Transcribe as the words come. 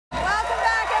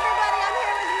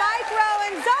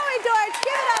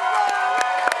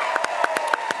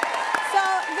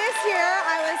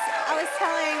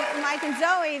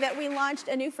say that we launched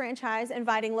a new franchise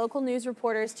inviting local news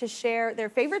reporters to share their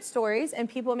favorite stories and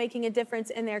people making a difference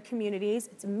in their communities.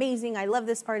 It's amazing. I love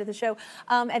this part of the show.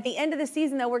 At the end of the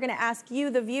season, though, we're going to ask you,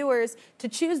 the viewers, to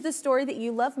choose the story that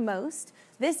you love most.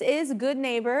 This is Good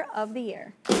Neighbor of the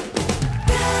Year. Good,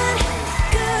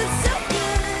 so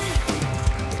good.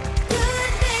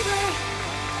 Good neighbor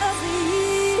of the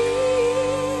year.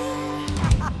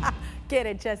 Get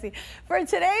it, Jesse. For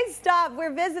today's stop,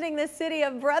 we're visiting the city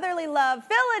of brotherly love,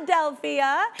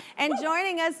 Philadelphia. And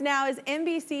joining us now is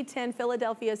NBC 10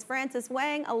 Philadelphia's Francis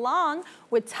Wang, along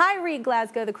with Tyreek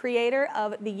Glasgow, the creator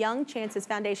of the Young Chances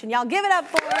Foundation. Y'all give it up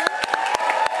for him.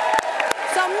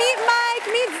 So meet Mike,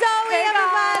 meet Zoe,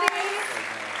 everybody.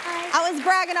 I was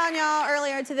bragging on y'all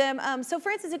earlier to them. So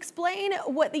Francis, explain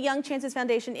what the Young Chances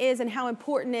Foundation is and how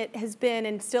important it has been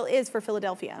and still is for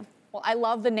Philadelphia. Well, I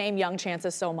love the name Young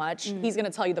Chances so much. He's going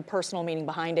to tell you the personal meaning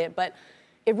behind it, but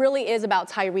it really is about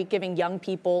Tyreek giving young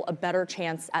people a better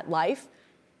chance at life.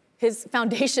 His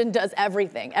foundation does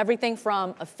everything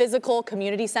from a physical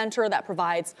community center that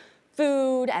provides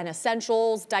food and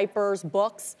essentials, diapers,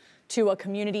 books, to a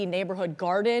community neighborhood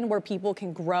garden where people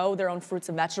can grow their own fruits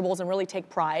and vegetables and really take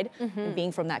pride in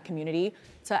being from that community,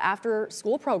 to after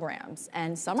school programs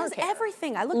and summer care.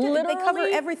 Everything. I looked at it, they cover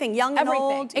everything, young and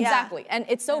old. Exactly. And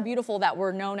it's so beautiful that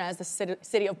we're known as the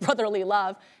city of brotherly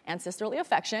love and sisterly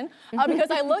affection, because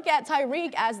I look at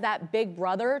Tyreek as that big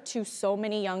brother to so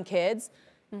many young kids,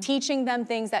 teaching them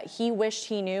things that he wished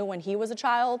he knew when he was a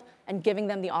child and giving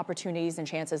them the opportunities and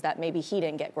chances that maybe he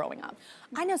didn't get growing up.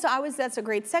 I know, so that's a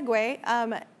great segue.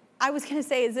 I was gonna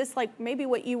say, is this like maybe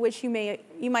what you wish you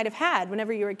might have had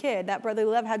whenever you were a kid? That brotherly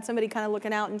love, had somebody kind of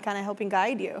looking out and kind of helping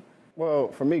guide you. Well,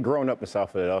 for me, growing up in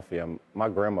South Philadelphia, my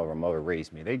grandmother and mother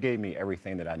raised me. They gave me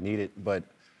everything that I needed, but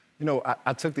you know,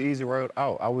 I took the easy road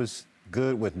out. I was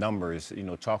good with numbers, you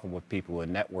know, talking with people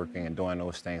and networking and doing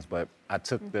those things, but I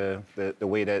took the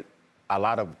way that a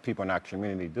lot of people in our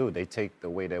community do. They take the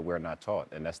way that we're not taught,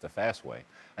 and that's the fast way.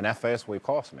 And that fast way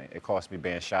cost me. It cost me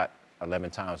being shot 11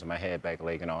 times in my head, back,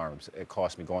 leg, and arms. It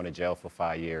cost me going to jail for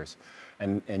 5 years.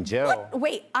 And in jail... What?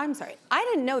 Wait, I'm sorry. I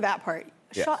didn't know that part.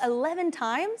 Yes. Shot 11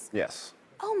 times? Yes.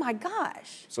 Oh my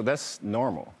gosh. So that's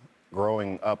normal.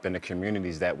 Growing up in the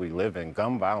communities that we live in,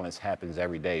 gun violence happens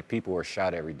every day. People are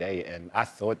shot every day, and I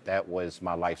thought that was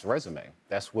my life's resume.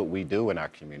 That's what we do in our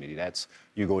community. That's,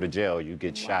 you go to jail, you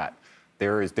get shot.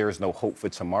 There is no hope for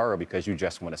tomorrow because you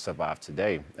just want to survive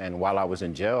today. And while I was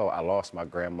in jail, I lost my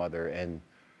grandmother, and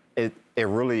it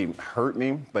really hurt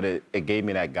me, but it gave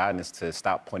me that guidance to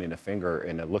stop pointing the finger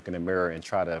and to look in the mirror and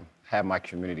try to have my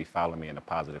community follow me in a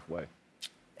positive way.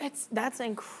 That's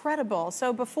incredible.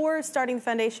 So before starting the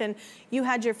foundation, you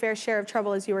had your fair share of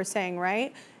trouble, as you were saying,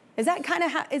 right? Is that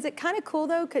is it kind of cool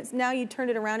though? Because now you turned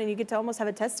it around and you get to almost have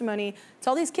a testimony to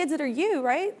all these kids that are you,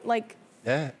 right? Like.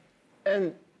 Yeah,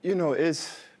 and you know,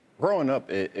 growing up,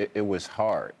 it was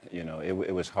hard. You know,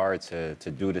 it was hard to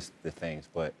do the things,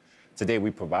 but today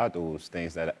we provide those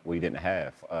things that we didn't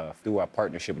have. Through our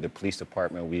partnership with the police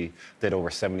department, we did over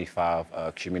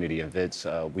 75 community events.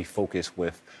 We focus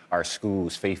with our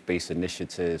schools, faith-based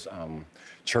initiatives,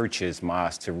 churches,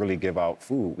 mosques, to really give out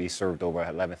food. We served over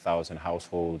 11,000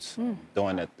 households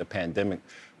during the pandemic.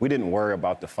 We didn't worry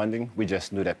about the funding. We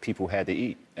just knew that people had to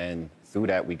eat. And through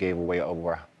that, we gave away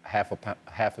over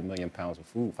half a million pounds of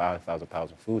food, 5,000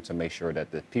 pounds of food, to make sure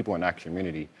that the people in our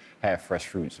community had fresh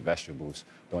fruits, vegetables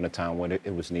during a time when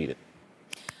it was needed.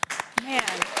 Man.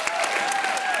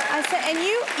 I said,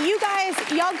 and you guys,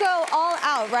 y'all go all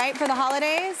out, right, for the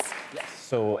holidays? Yes.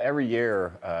 So every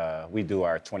year we do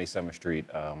our 27th Street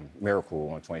Miracle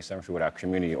on 27th Street with our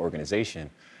community organization.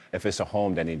 If it's a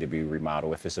home that needs to be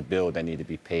remodeled, if it's a bill that needs to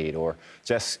be paid, or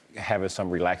just having some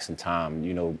relaxing time,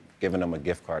 you know, giving them a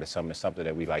gift card or something, is something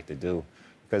that we like to do.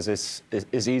 Because it's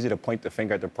easy to point the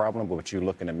finger at the problem, but when you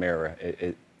look in the mirror,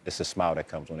 it's a smile that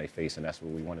comes on their face, and that's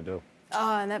what we want to do.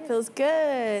 Oh, and that feels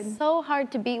good. It's so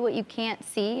hard to beat what you can't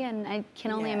see, and I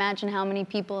can only imagine how many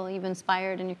people you've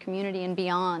inspired in your community and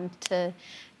beyond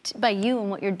by you and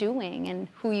what you're doing and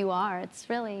who you are. It's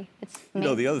amazing. You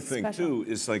know, the other thing, too,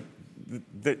 is like,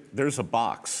 there's a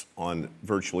box on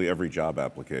virtually every job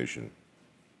application,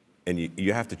 and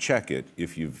you have to check it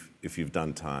if you've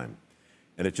done time.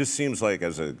 And it just seems like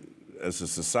as a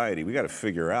society, we got to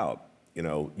figure out, you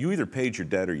know, you either paid your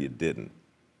debt or you didn't,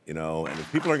 you know. And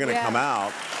if people are going to come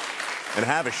out and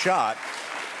have a shot,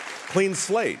 clean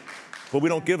slate. But we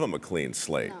don't give them a clean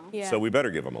slate, so we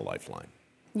better give them a lifeline.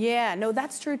 Yeah, no,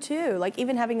 that's true too. Like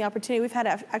even having the opportunity, we've had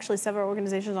actually several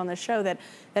organizations on this show that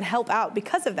help out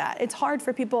because of that. It's hard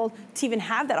for people to even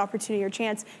have that opportunity or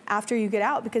chance after you get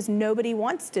out because nobody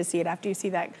wants to see it after you see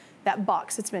that that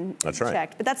box. It's been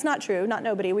checked. But that's not true. Not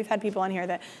nobody. We've had people on here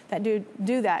that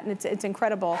do that, and it's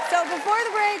incredible. So before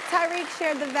the break, Tyreek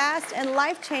shared the vast and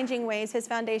life-changing ways his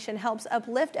foundation helps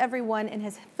uplift everyone in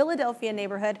his Philadelphia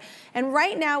neighborhood. And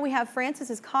right now we have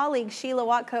Francis's colleague Sheila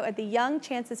Watco at the Young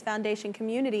Chances Foundation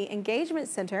Community Engagement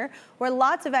Center, where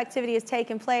lots of activity is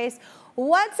taking place.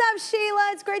 What's up, Sheila?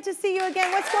 It's great to see you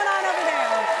again. What's going on over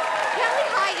there? Kelly,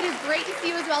 hi. It is great to see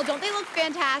you as well. Don't they look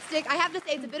fantastic? I have to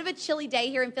say, it's a bit of a chilly day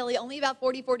here in Philly, only about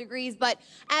 44 degrees, but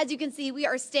as you can see, we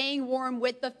are staying warm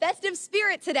with the festive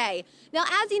spirit today. Now,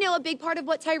 as you know, a big part of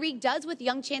what Tyreek does with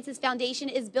Young Chances Foundation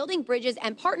is building bridges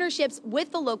and partnerships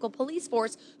with the local police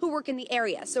force who work in the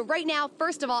area. So right now,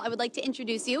 first of all, I would like to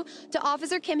introduce you to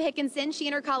Officer Kim Hickinson. She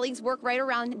and her colleagues work right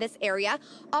around this area.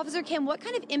 Officer Kim, what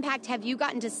kind of impact have you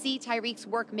gotten to see Tyreek's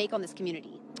work make on this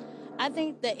community? I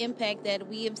think the impact that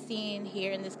we have seen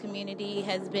here in this community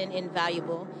has been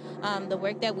invaluable. The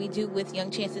work that we do with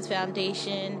Young Chances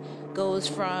Foundation goes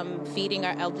from feeding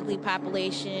our elderly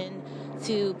population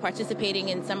to participating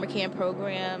in summer camp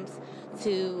programs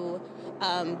to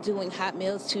doing hot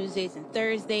meals Tuesdays and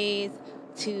Thursdays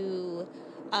to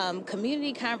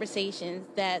community conversations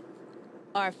that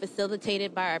are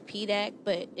facilitated by our PDAC,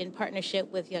 but in partnership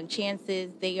with Young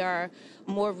Chances, they are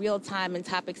more real-time and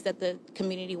topics that the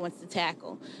community wants to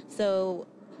tackle. So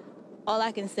all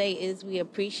I can say is we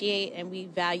appreciate and we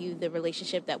value the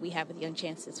relationship that we have with Young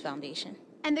Chances Foundation.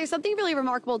 And there's something really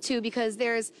remarkable, too, because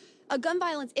there's a gun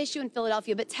violence issue in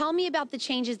Philadelphia, but tell me about the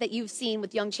changes that you've seen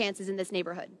with Young Chances in this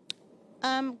neighborhood.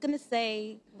 I'm going to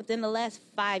say within the last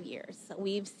 5 years,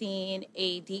 we've seen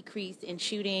a decrease in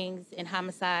shootings and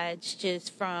homicides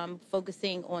just from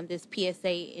focusing on this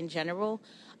PSA in general.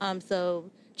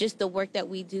 So just the work that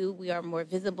we do, we are more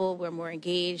visible, we're more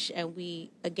engaged, and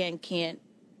we, again, can't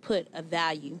put a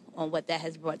value on what that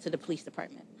has brought to the police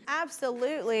department.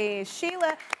 Absolutely.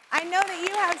 Sheila, I know that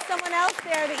you have someone else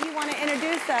there that you want to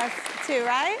introduce us to,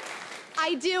 right?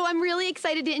 I do. I'm really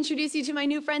excited to introduce you to my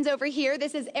new friends over here.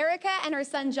 This is Erica and her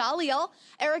son Jaleel.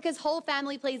 Erica's whole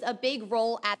family plays a big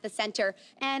role at the center.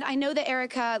 And I know that,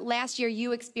 Erica, last year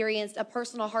you experienced a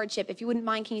personal hardship. If you wouldn't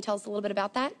mind, can you tell us a little bit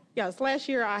about that? Yes, last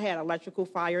year I had electrical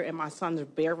fire in my son's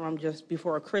bedroom just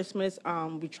before Christmas.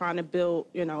 We're trying to build,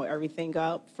 everything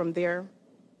up from there.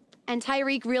 And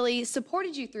Tyreek really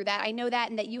supported you through that. I know that,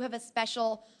 and that you have a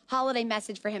special holiday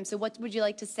message for him. So what would you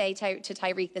like to say to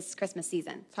Tyreek this Christmas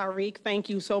season? Tyreek, thank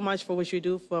you so much for what you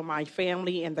do for my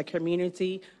family and the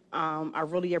community. I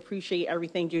really appreciate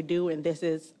everything you do, and this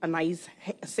is a nice,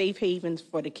 safe haven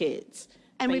for the kids.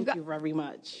 And thank you very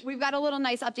much. We've got a little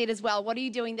nice update as well. What are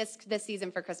you doing this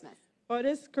season for Christmas? For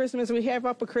this Christmas, we have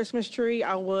up a Christmas tree.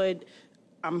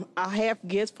 I have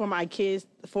gifts for my kids,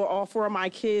 for all 4 of my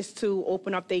kids to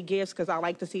open up their gifts because I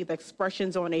like to see the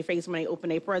expressions on their face when they open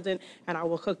their present, and I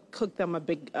will cook them a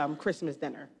big Christmas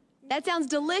dinner. That sounds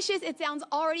delicious. It sounds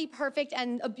already perfect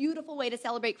and a beautiful way to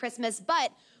celebrate Christmas,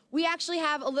 but we actually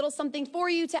have a little something for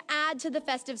you to add to the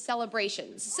festive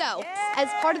celebrations. So, as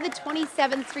part of the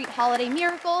 27th Street Holiday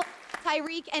Miracle,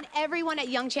 Tyreek and everyone at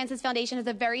Young Chances Foundation has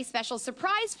a very special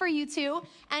surprise for you two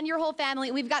and your whole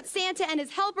family. We've got Santa and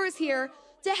his helpers here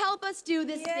to help us do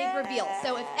this big reveal.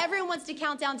 So if everyone wants to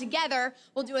count down together,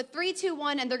 we'll do a 3, 2,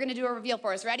 1, and they're gonna do a reveal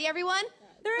for us. Ready, everyone?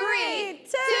 3,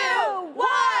 2,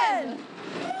 1.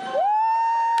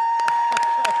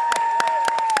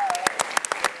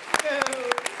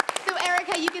 So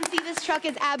Erica, you can see this truck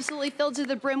is absolutely filled to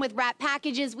the brim with wrapped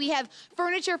packages. We have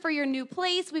furniture for your new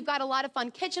place. We've got a lot of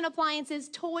fun kitchen appliances,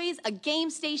 toys, a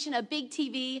game station, a big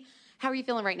TV. How are you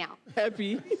feeling right now?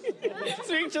 Happy.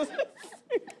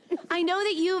 I know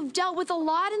that you've dealt with a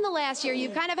lot in the last year.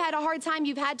 You've kind of had a hard time.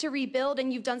 You've had to rebuild,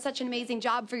 and you've done such an amazing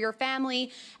job for your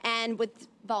family and with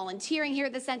volunteering here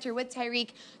at the center with Tyreek.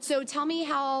 So tell me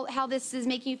how this is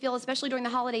making you feel, especially during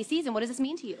the holiday season. What does this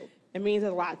mean to you? It means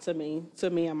a lot to me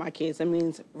and my kids. It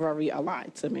means a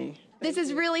lot to me. This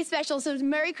is really special. So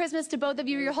Merry Christmas to both of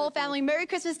you, your whole family. Merry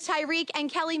Christmas, Tyreek,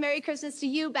 and Kelly, Merry Christmas to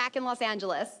you back in Los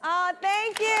Angeles. Oh,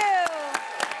 thank you.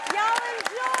 Y'all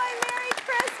enjoy. Merry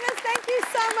Christmas. Thank you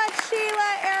so much,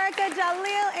 Sheila, Erica,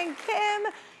 Jaleel, and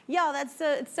Kim. Yo,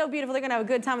 it's so beautiful. They're going to have a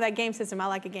good time with that game system. I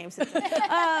like a game system.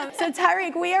 So,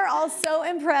 Tyreek, we are all so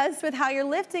impressed with how you're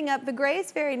lifting up the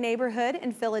Grace Ferry neighborhood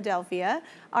in Philadelphia.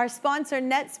 Our sponsor,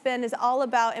 Netspend, is all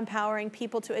about empowering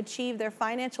people to achieve their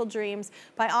financial dreams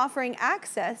by offering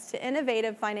access to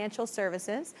innovative financial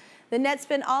services. The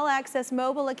Netspend All Access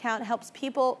mobile account helps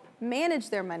people manage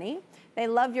their money. They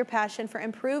love your passion for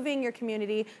improving your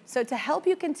community. So to help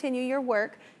you continue your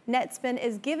work, Netspend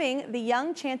is giving the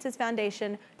Young Chances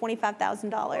Foundation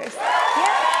 $25,000.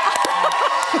 Yeah.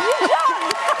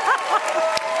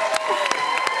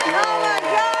 Oh my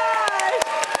gosh.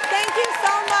 Thank you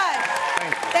so much.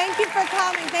 Thank you for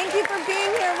coming. Thank you for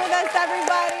being here with us,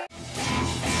 everybody.